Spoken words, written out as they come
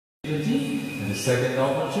difficulty, and the second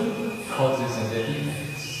noble truth, causes and their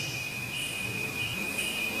effects.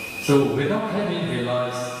 So without having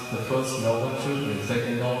realized the first noble truth and the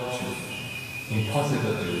second noble truth,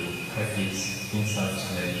 impossible to practice insight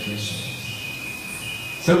meditation.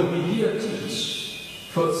 So we here teach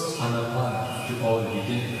first Anapana to all the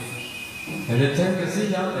beginners, and then 10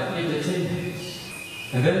 Kasina and 8 attainments.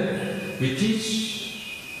 And then we teach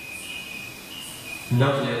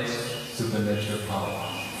not yet supernatural power,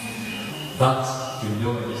 but to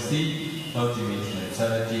know and see ultimate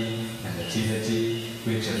mentality and activity,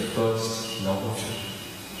 which are the first noble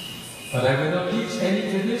truth. But I will not teach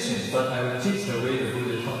any tradition, but I will teach the way the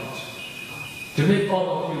Buddha taught. To make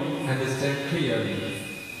all of you understand clearly,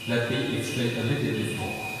 let me explain a little bit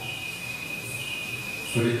more.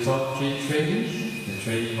 Buddha taught 3 trainings: the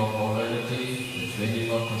training of morality, the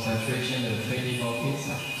training of concentration, and the training of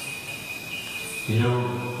insight. You know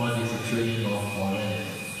what is the training of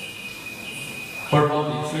morality? For about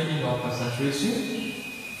the training of concentration,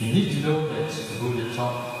 you need to know that the Buddha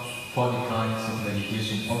taught 40 kinds of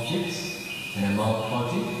meditation objects, and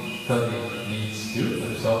among 30 leads to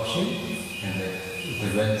absorption, and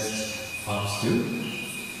the rest comes to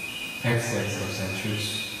access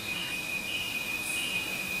concentration.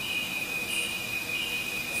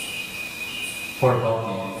 For about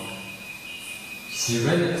the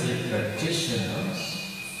serenity practitioners,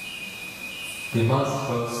 they must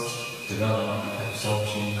first develop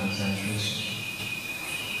absorption concentration.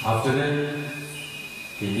 After that,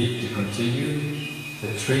 they need to continue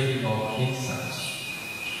the training of insight.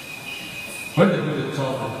 When the Buddha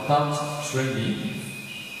taught about training,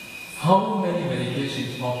 how many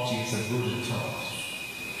meditation objects the Buddha taught?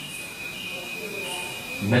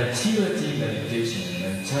 Materiality meditation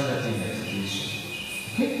and mentality meditation.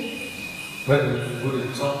 Okay? When the Buddha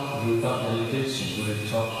taught Rupa meditation, Buddha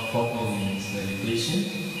taught 4 elements meditation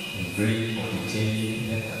and brief or detailed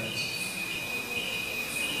methods.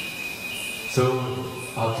 So,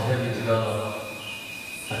 after having developed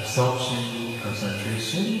absorption,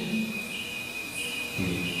 concentration,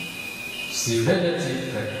 the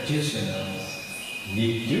serenity practitioners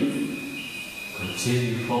need to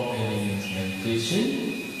continue 4 elements meditation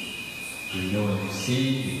to know and see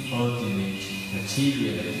the ultimate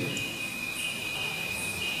materiality.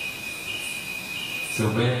 So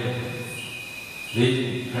when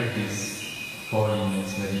they practice 4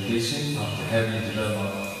 elements meditation after having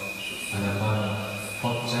developed Anapana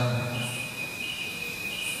jhana,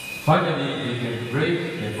 finally they can break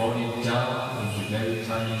their body down into very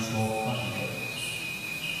tiny small particles.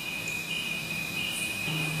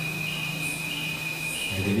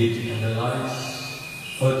 And they need to analyze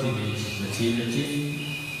ultimate materiality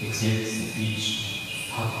exists in each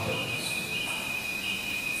particle.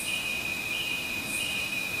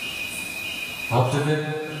 After that,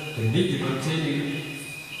 they need to continue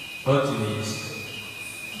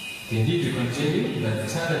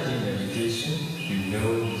mentality meditation to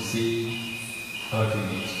know and see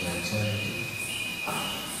ultimate mentality.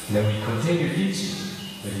 Then we continue teaching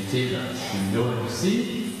meditators to know and see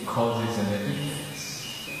causes and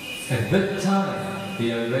effects. At that time, they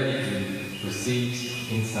are ready to proceed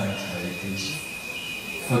insight meditation.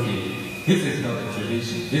 Okay, this is not a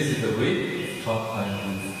tradition, this is the way taught by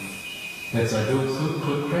Buddha. That's why those who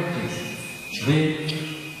could practice, they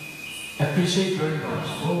appreciate very much.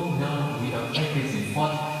 Oh, now we are practicing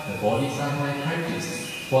what the Bodhisattva had practiced,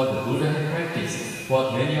 what the Buddha had practiced,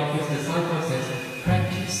 what many of his disciples have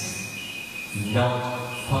practiced, not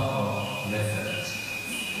part of methods.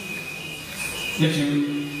 If you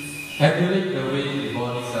emulate the way the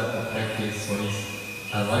Bodhisattva practiced for his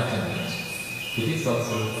enlightenment, it is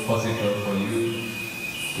also possible for you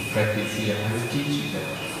to practice here. I will teach you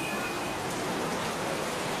that.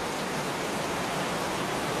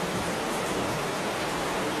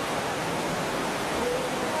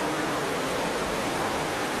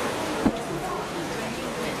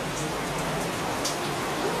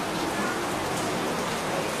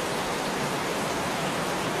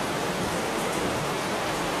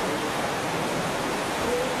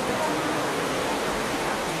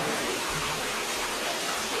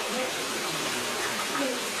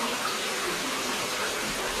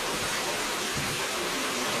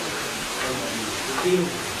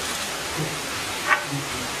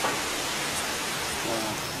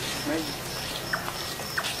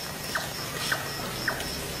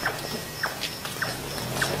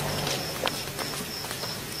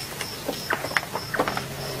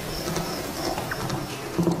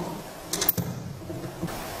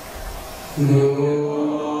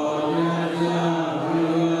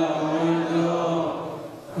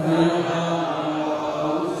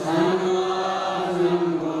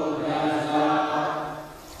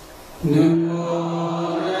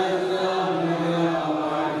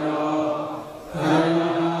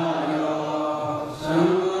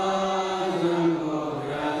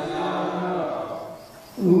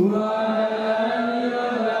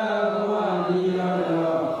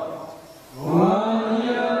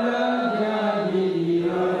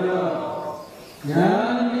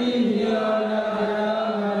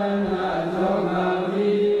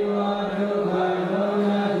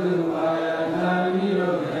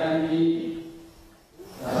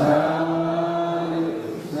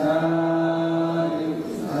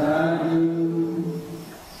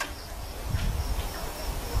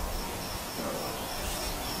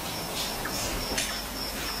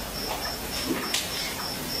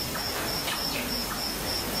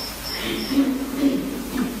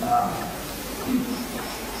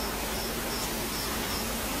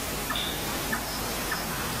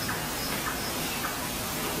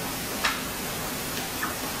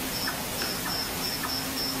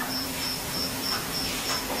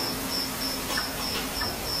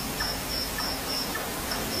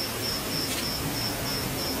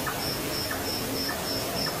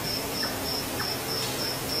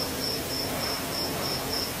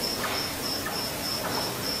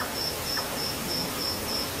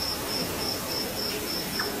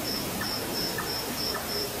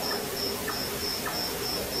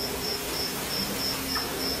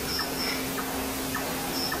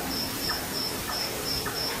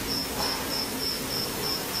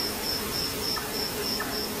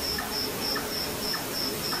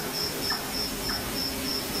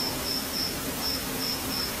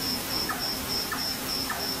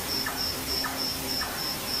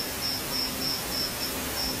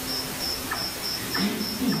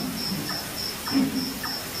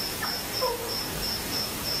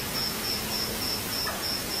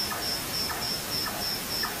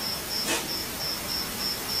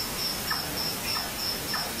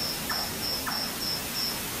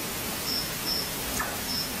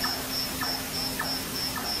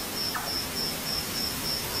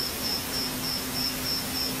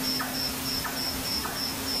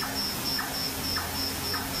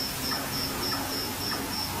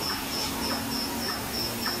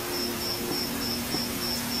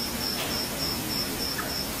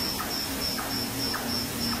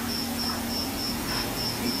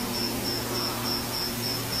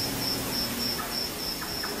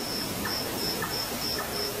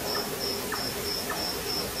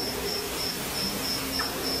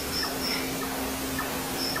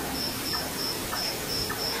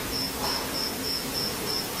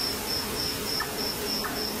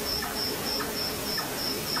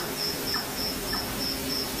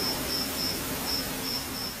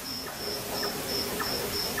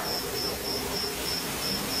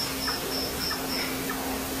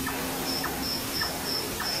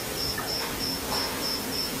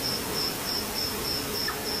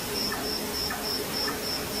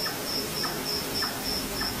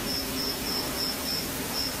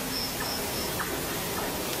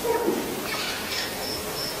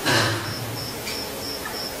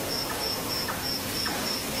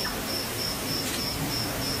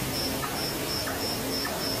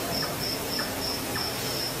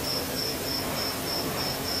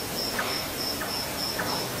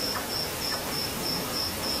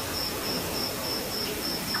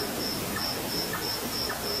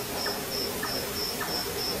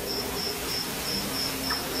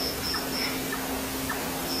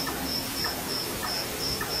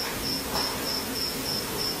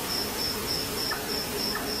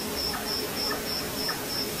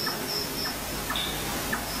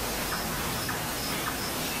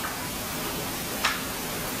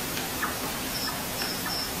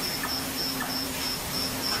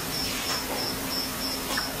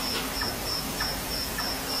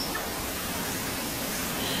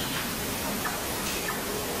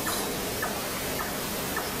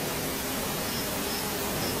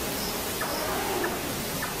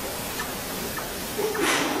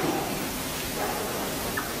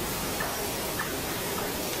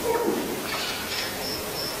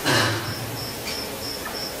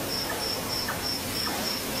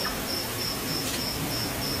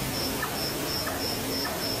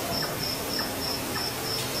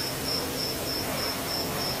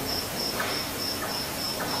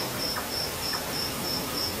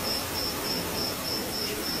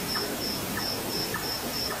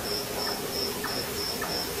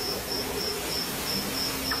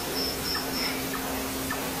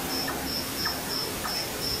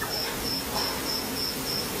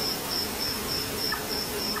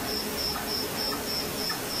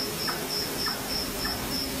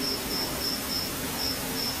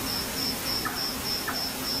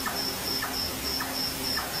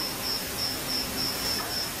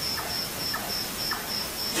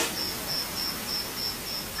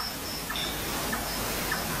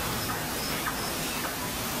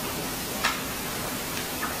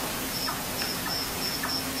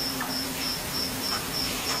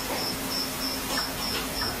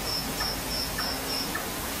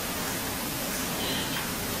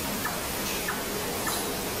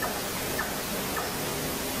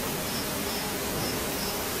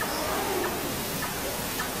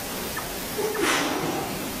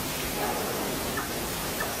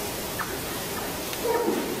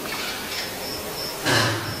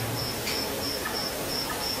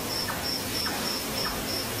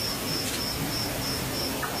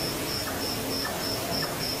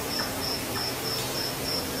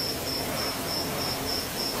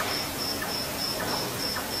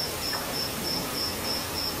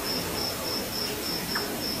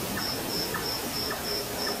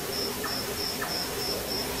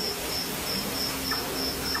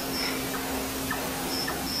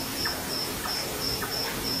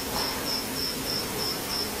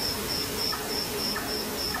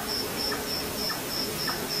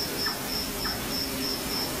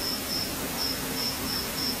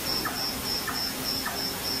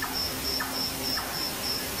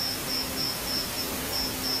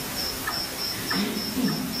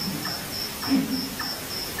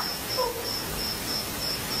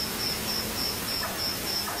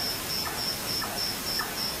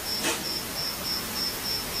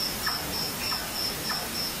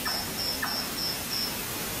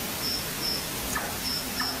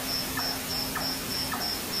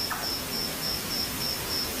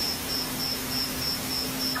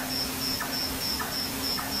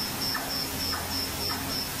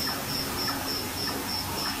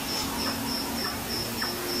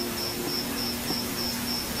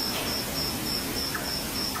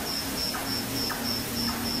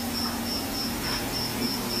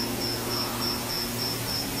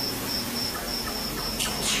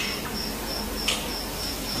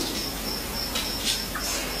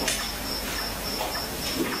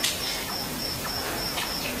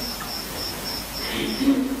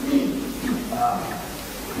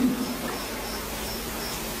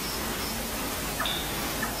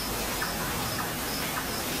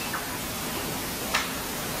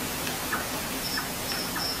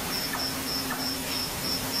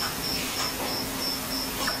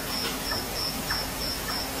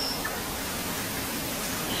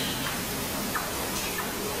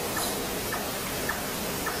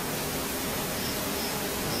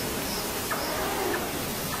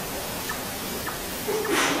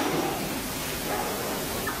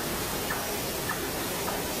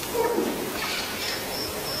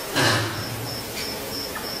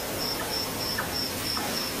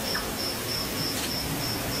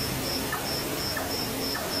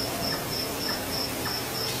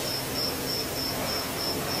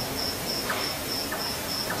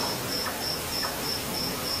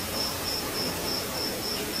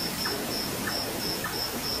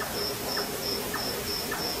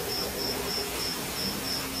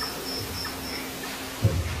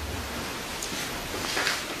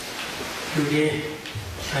 Today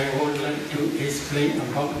I would like to explain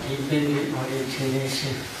about dependent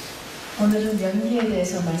origination. 오늘은 연기에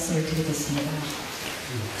대해서 말씀을 드리겠습니다.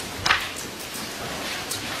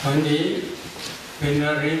 One day, when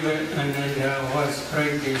a river Ananda was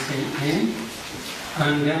practicing in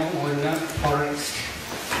Underwater forest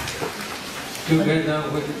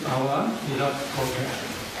together with our Lord Buddha.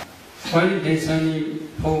 While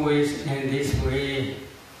discerning always in this way,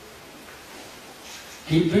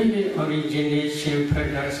 dependent origination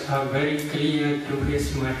patterns are very clear to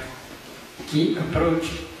his mind. He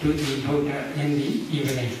approached to the Buddha in the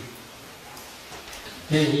evening.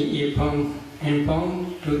 Then he informed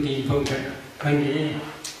to the Buddha, dependent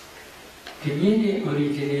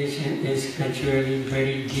origination is actually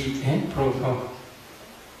very deep and profound.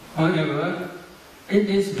 However, it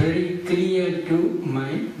is very clear to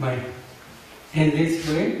my mind. In this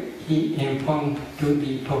way, he informed to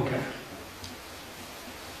the Buddha.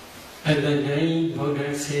 At the day,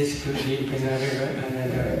 Buddha says to the Venerable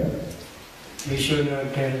Ananda, you should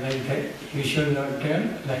not tell like that, you should not tell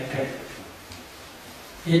like that.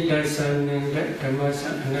 Ita sananda tamasa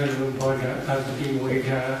analuboda abdi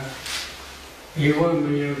veda Ewa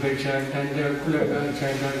miya baca tanda kulaga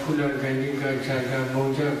cada kulaganika cada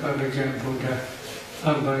moja pabaca Buddha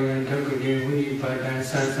Abaya dagade huni pada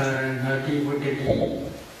sasaran hati buddhati.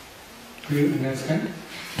 Do you understand?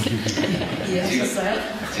 이해하셨어요?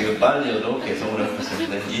 지금 빨리어도 계속을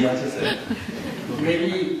하셨는데 이해하셨어요?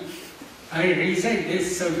 Maybe I recite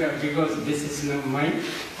this sutta because this is not my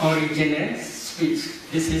original speech.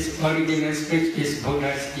 This is original speech is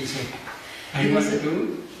Buddha's teaching. I want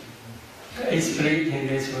to explain in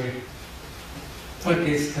this way. What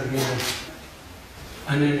is the meaning?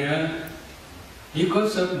 Another,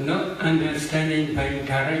 because of not understanding by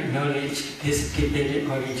direct knowledge this dependent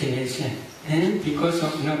origination, and because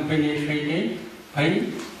of not penetrating by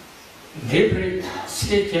different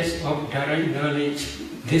stages of direct knowledge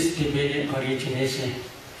this dependent origination,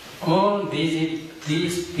 all these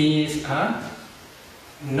beings are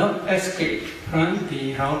not escaped from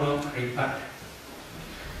the round of rebirth.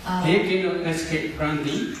 They cannot escape from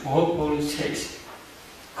the fourfold states.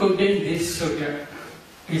 Quoting this sutta,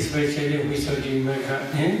 especially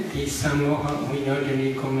Visuddhimagga and the Samoha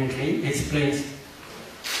Vinodani commentary explains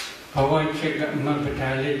Bhavachaka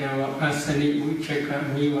Mabhadalidawa Asani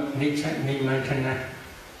Uchaka Miwa Nicha Nimatana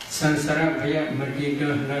Sansara Bhaya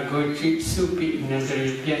Madido Nagochi Supi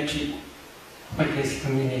Nandari Pyachi. What is the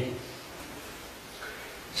meaning?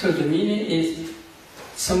 So the meaning is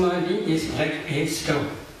Samadhi is like a stone.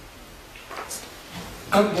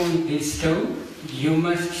 Upon this stone, you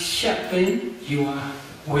must sharpen your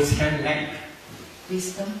wisdom light.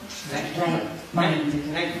 Wisdom? Light. Mind.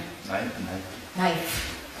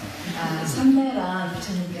 Life. 삼매란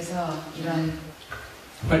부처님께서 이런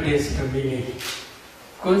What is the meaning?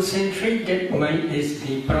 Concentrated mind is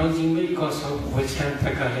the proximate cause of wisdom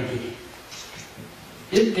faculty.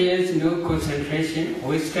 If there is no concentration,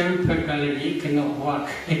 wisdom faculty cannot work.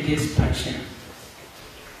 It is passion.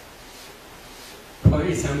 For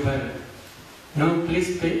example, now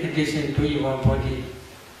please pay attention to your body.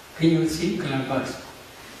 Can you see calabas?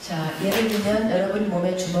 자, 예를 들면 여러분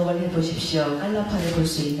몸에 주목을 해보십시오. 깔라판을 볼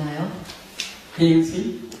수 있나요? Can you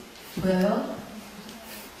see? 보여요?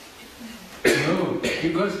 No,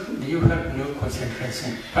 because you have no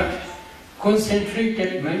concentration. But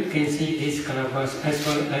concentrated mind can see these calabas as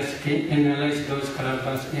well as can analyze those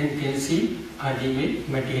calabas and can see ultimate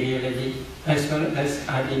materiality as well as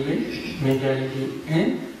ultimate mentality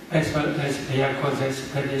and as well as their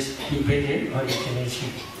causes, that is dependent origination.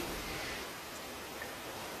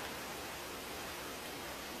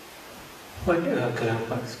 What are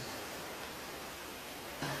calabas?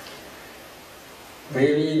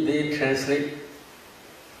 Maybe they translate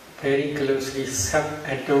very closely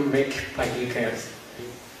subatomic particles.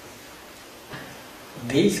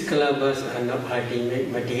 These calabas are not ultimate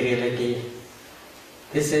materiality.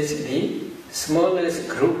 This is the smallest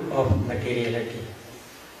group of materiality.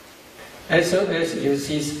 As soon as you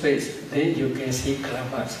see space, then you can see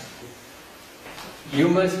calabas. You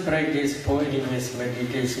must practice 4 elements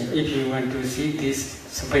meditation if you want to see this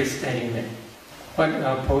space element. What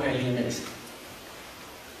are 4 elements?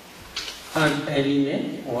 Earth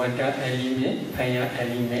element, water element, fire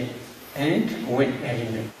element, and wind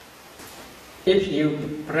element. If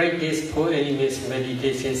you practice 4 elements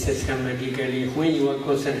meditation systematically, when your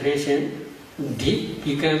concentration deep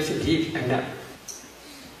becomes deep enough,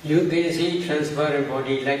 you can see transparent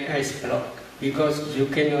body like ice block because you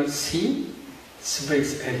cannot see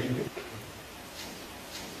space element.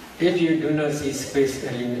 If you do not see space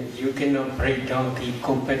element, you cannot break down the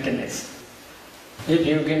compactness. If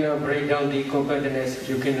you cannot break down the compactness,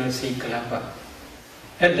 you cannot see kalapa.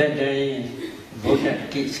 At that time, Buddha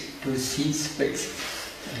teach to see space.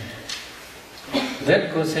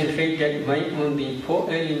 That concentrated mind on the four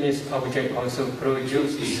elements object also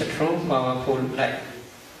produces strong, powerful light.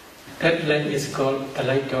 That light is called the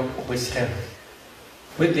light of wisdom.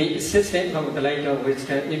 With the assistance of the light of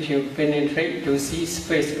wisdom, if you penetrate to see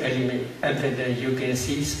space element, at that time you can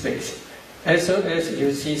see space. As soon as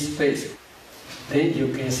you see space, then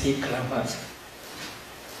you can see kalapas.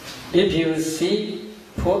 If you see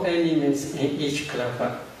four elements in each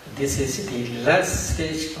kalapa, this is the last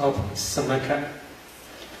stage of samatha.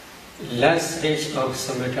 Last stage of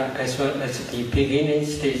samatha as well as the beginning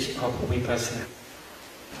stage of vipassana.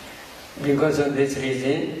 Because of this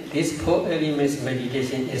reason, this four elements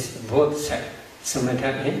meditation is both sides,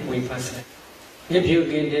 samatha and vipassana. If you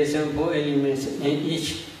get these four elements in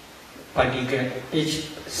each particle,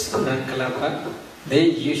 each kalapa,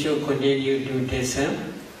 then you should continue to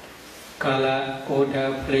discern color,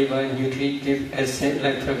 odor, flavor, nutritive, essence,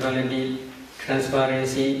 like fragility,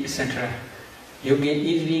 transparency, etc. You can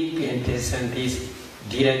easily discern these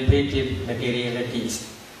derivative materialities.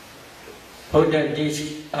 Buddha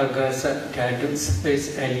teach agasa dhatu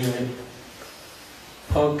space element.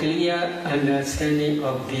 For clear understanding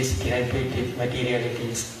of these derivative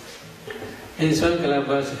materialities. In some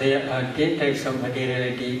kalapas there are 10 types of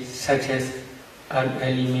materialities such as earth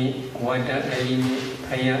element, water element,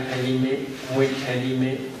 fire element, wind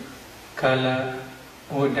element, color,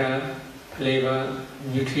 odor, flavor,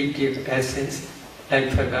 nutritive essence,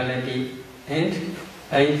 light fragility, and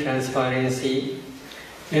eye transparency.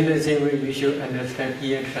 In the same way, we should understand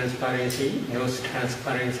ear transparency, nose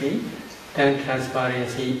transparency, tongue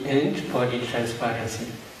transparency, and body transparency.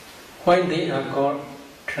 Why they are called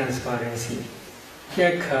transparency?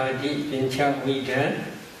 Yakhadi pincha vida,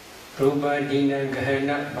 rubadina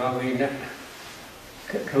gahana bhavina,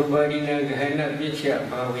 rubadina gahana vichya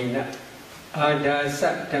bhavina,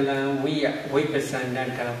 adasa talam viya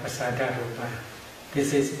vipasanata pasada rupa.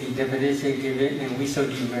 This is the definition given in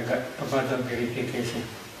Visuddhimagga about the verification.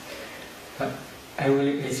 But I will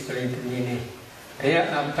explain the meaning. There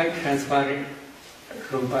are 5 transparent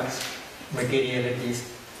rupas, materialities.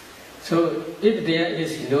 So if there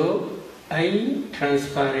is no eye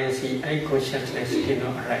transparency, eye consciousness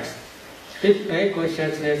cannot arise. If eye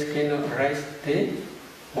consciousness cannot arise, then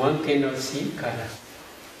one cannot see color.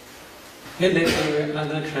 In the same way,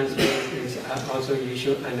 other transparencies are also you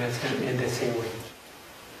should understand in the same way.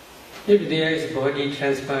 If there is body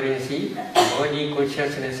transparency, body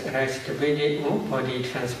consciousness arises depending on body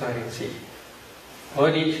transparency.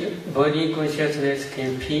 Body consciousness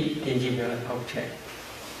can feel tangible object.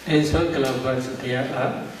 In some kalapas there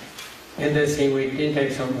are, in the same way, 10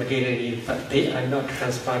 types of materiality, but they are not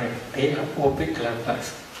transparent. They are opaque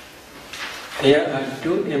kalapas. There are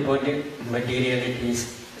 2 important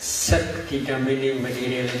materialities, Sat-determining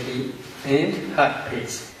materiality and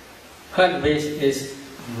heart-based. Heart-based is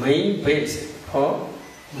mind base for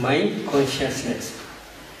mind consciousness.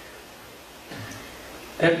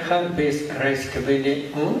 That heart base arises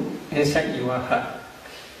depending on inside your heart.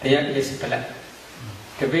 There is blood.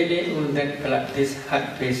 Depending on that blood, this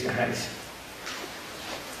heart base arises.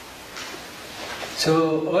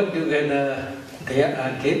 So altogether, there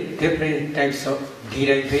are different types of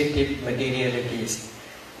derivative materialities.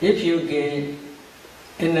 If you can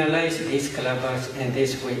analyze these kalapas in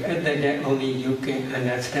this way, at that time only you can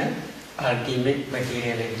understand ultimate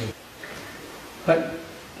materiality. But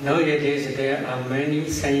nowadays there are many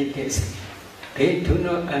scientists, they do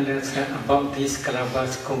not understand about these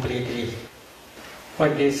kalapas completely.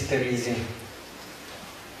 What is the reason?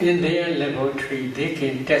 In their laboratory they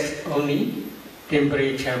can test only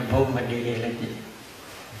temperature-borne materiality.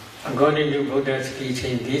 According to Buddha's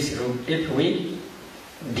teaching, this group, if we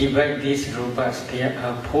divide these rupas, there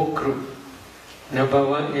are 4 groups. Number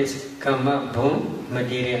 1 is karma-borne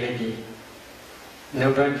materiality.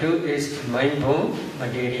 Number 2 is mind-borne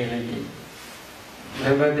materiality.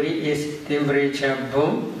 Number 3 is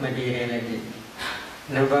temperature-borne materiality.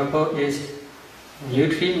 Number 4 is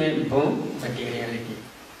nutriment-borne materiality.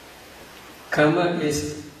 Karma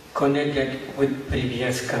is connected with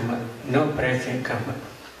previous karma, not present karma.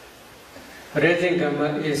 Present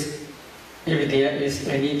karma is if there is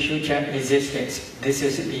any future existence. This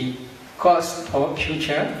is the cause for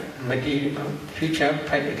future material, future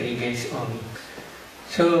part aggregates only.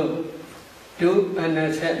 So, to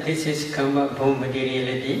understand this is karma-borne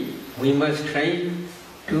materiality, we must try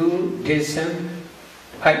to discern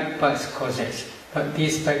 5 past causes. But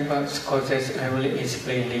these 5 past causes I will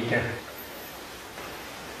explain later.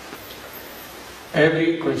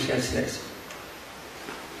 Every consciousness,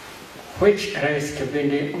 which arise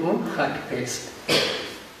depending on heart pace,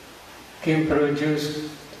 can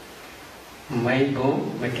produce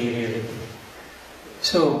mind-born materiality.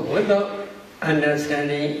 So without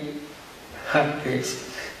understanding heart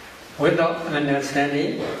pace, without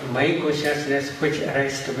understanding mind consciousness which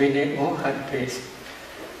arises depending on heart pace,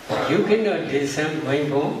 you cannot discern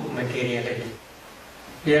mind-born materiality.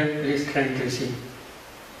 Here, please try to see.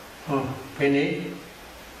 Penny,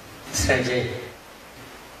 Sajay.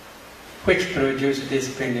 Which produce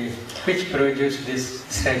this penny? Which produce this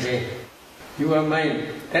Sajay? Your mind.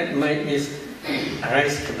 That mind is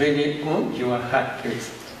arise depending on your heart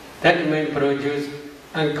pace. That mind produce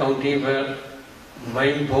uncountable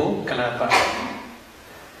mind-born kalabas.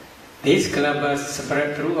 These kalabas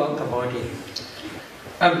spread throughout the body.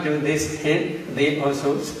 Up to this end, they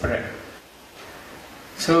also spread.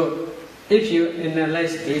 So, if you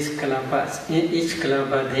analyze these kalabas, in each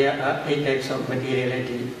kalaba there are 8 types of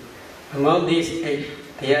materiality. Among these 8,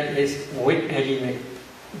 there is wind element.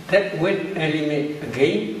 That wind element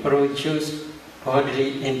again produces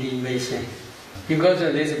bodily intimation. Because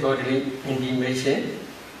of this bodily intimation,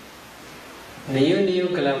 new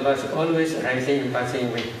kalabas always rising and passing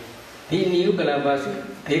away. The new kalabas,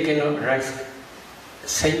 they cannot rise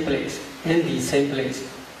same place, in the same place.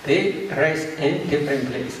 They rise in different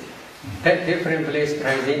place. That different place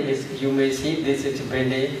rising is, you may see this is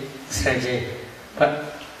Bene Sajay.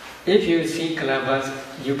 But if you see kalabas,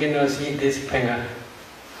 you cannot see this panga.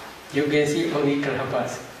 You can see only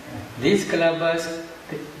kalabas. These kalabas,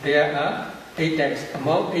 there are 8 types.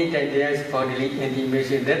 Among 8 types, there is bodily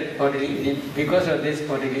intimation. That bodily, because of this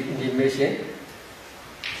bodily intimation,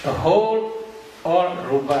 the whole all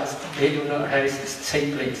rupas, they do not rise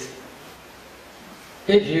same place.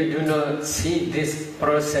 If you do not see this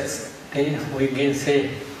process, then we can say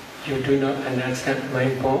you do not understand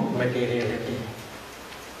mind-born materiality.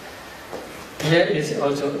 Here is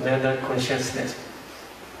also another consciousness.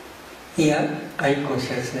 Here, I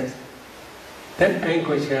consciousness. That I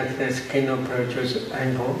consciousness cannot produce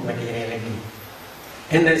mind-born materiality.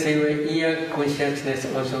 In the same way, ear consciousness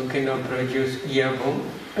also cannot produce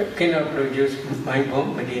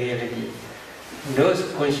mind-born materiality. Nose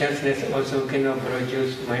consciousness also cannot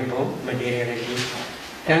produce mind-born materiality.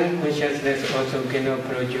 Tongue consciousness also cannot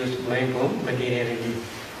produce mind-born materiality.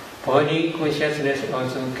 Body consciousness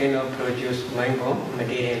also cannot produce mind-born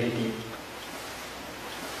materiality.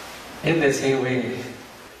 In the same way,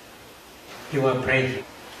 you are brain.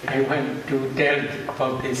 I want to tell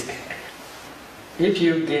about this. If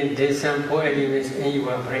you can discern 4 elements in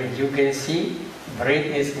your brain, you can see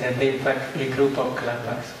brain is nothing but a group of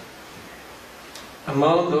kalabas.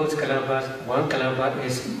 Among those kalabas, one kalaba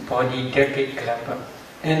is body decade kalaba.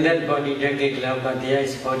 In that body decade kalaba, there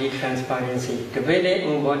is body transparency. Depending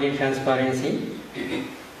on body transparency,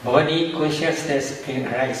 body consciousness can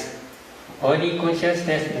arise. Body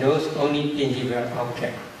consciousness knows only tangible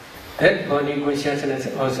object. That body consciousness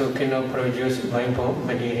also cannot produce mind-born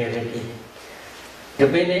materiality.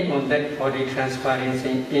 Depending on that body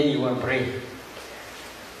transparency in your brain,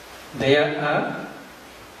 there are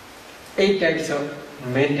 8 types of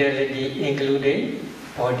mentality, including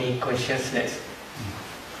body consciousness.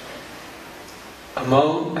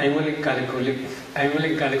 Among, I will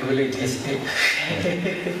calculate this thing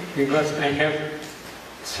because I have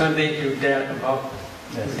something to tell about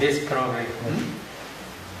this problem.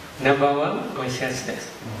 Number 1, consciousness.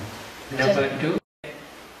 Number 2,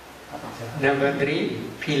 number 3,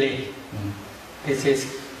 feeling. This is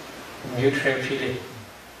neutral feeling.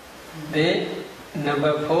 Then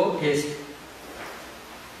number 4 is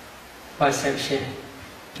perception.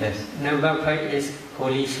 Yes. Number 5 is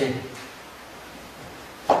volition.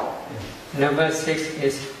 Number 6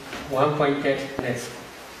 is one-pointedness.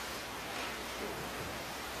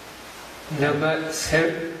 Number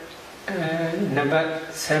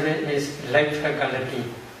 7 is life faculty.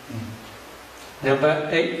 Number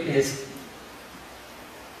 8 is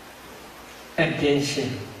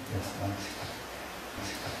attention.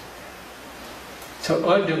 So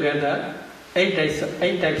altogether, 8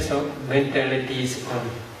 types of mentalities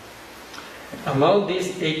only. Among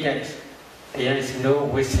these 8 types, there is no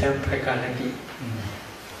wisdom faculty.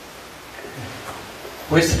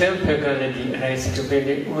 Wisdom faculty arises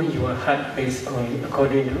depending on your heart base only,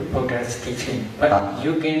 according to Buddha's teaching. But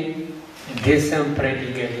you can discern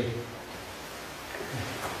practically.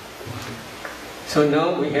 So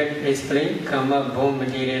now we have explained karma-born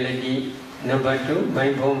materiality. Number 2,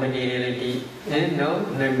 mind-born materiality. And now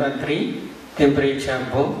number 3,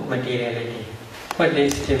 temperature-born materiality. What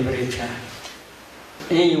is temperature?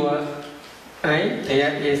 In your eye,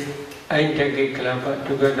 there is eye decade kalaba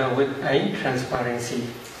together with eye transparency.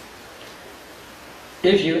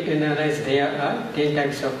 If you analyze, there are 10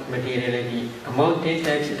 types of materiality. Among 10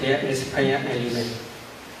 types, there is fire element.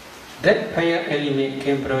 That fire element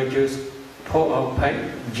can produce 4 or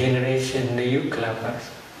 5 generation new clappers.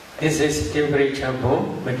 This is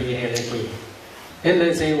temperature-borne materiality. In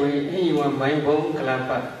the same way, in your mind-borne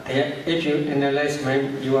clapper, if you analyze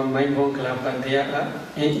your mind-borne clapper,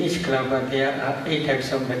 in each clapper there are 8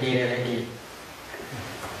 types of materiality.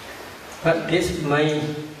 But this mind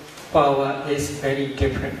power is very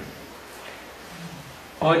different.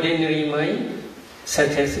 Ordinary mind,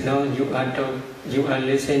 such as now you are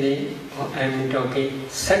listening or I am talking,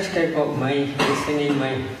 such type of mind, listening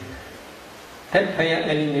mind, that fire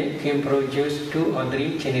element can produce 2 or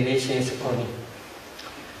 3 generations only.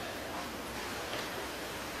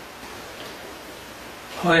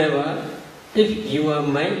 However, if your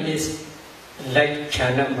mind is like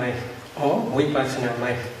jhana mind or vipassana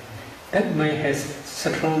mind, that mind has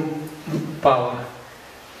strong power.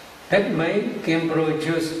 That mind can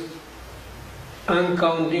produce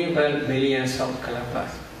uncountable millions of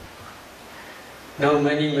kalpas. Now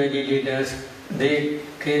many meditators, they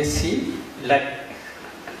can see light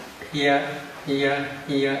here,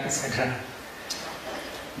 etc.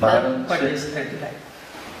 What is that light?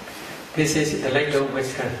 This is the light of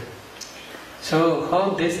wisdom. So how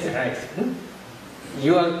this arises?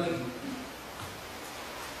 You are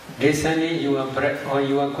discerning your breath, or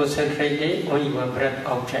you are concentrated on your breath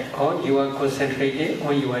object, or you are concentrated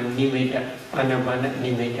on your nimitta, anapana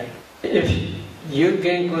nimitta. If you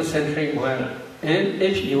can concentrate well, and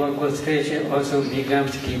if your concentration also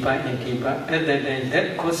becomes deeper and deeper, at that time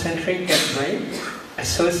that concentrated mind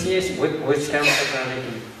associates with wisdom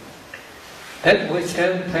faculty. That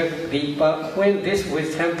wisdom faculty, when this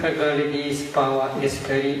wisdom faculty's power is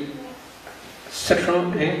very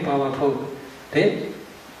strong and powerful, then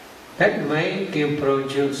that mind can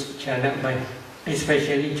produce jhana mind,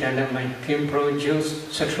 especially jhana mind, can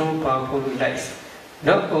produce strong powerful lights,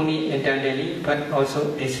 not only internally but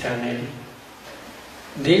also externally.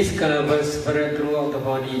 These kalpas spread throughout the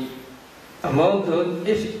body. Among those,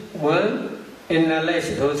 if one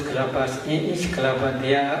analyze those kalpas, in each kalpa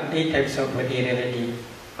there are 8 types of materiality.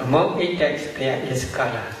 Among 8 types there is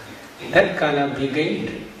kala. That kala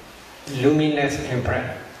became luminous and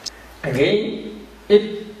bright. Again,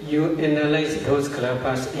 if you analyze those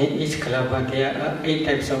kalpas, in each kalpa there are 8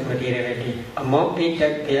 types of materiality. Among 8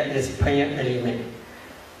 types there is fire element.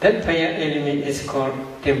 That fire element is called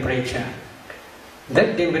temperature.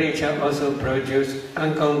 That temperature also produces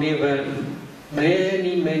uncountable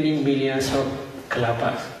many millions of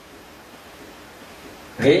kalpas.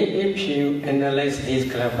 Again, if you analyze these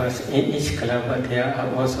kalpas, in each kalapa there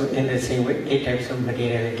are also in the same way 8 types of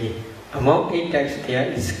materiality. Among 8 types there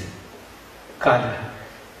is kala.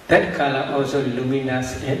 That kala also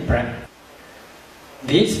luminous and bright.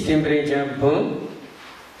 This temperature burn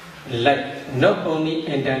light not only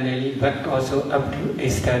internally but also up to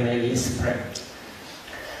externally spread.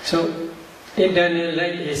 So internal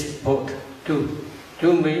light is both two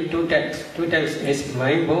types. 2 types is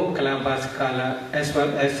mind-borne kalapas kala as well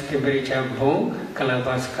as temperature-borne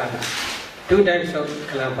kalapas kala. 2 types of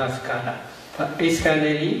kalapas kala. But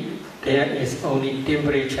externally there is only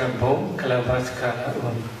temperature-borne kalapas kala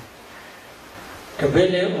only.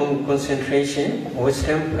 Depending on concentration,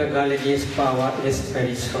 wisdom faculty's power is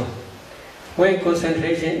very strong. When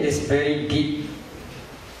concentration is very deep,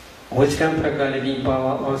 wisdom faculty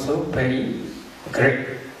power also very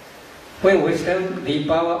great. When the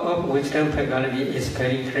power of wisdom faculty is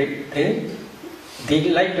very great, then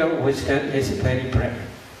the light of wisdom is very bright.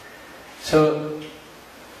 So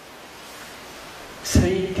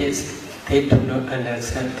scientists, they do not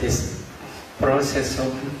understand this process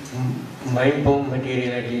of mind-borne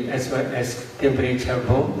materiality as well as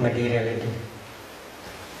temperature-borne materiality.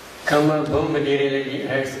 Karma-borne materiality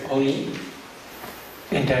is only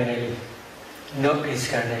internally, not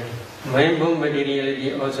externally. Mind-borne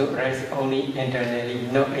materiality also rises only internally,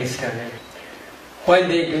 not externally. Why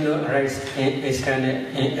they do not rise in external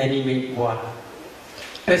in animate world?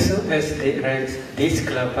 As soon as they rise, these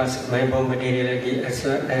kalpas, mind-borne materiality as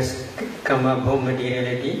well as karma-borne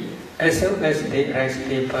materiality, as soon as they rise,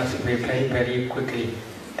 they pass away very quickly.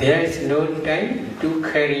 There is no time to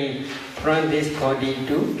carry from this body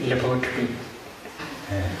to laboratory.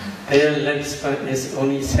 Their lifespan is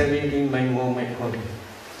only 70 moment only.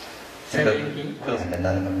 70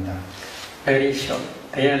 very short.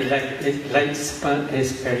 Their lifespan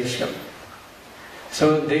is very short.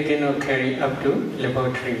 So they cannot carry up to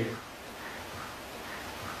laboratory.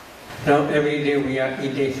 Now every day we are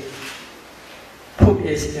eating. Food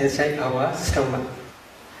is inside our stomach.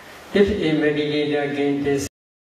 If a meditator gains this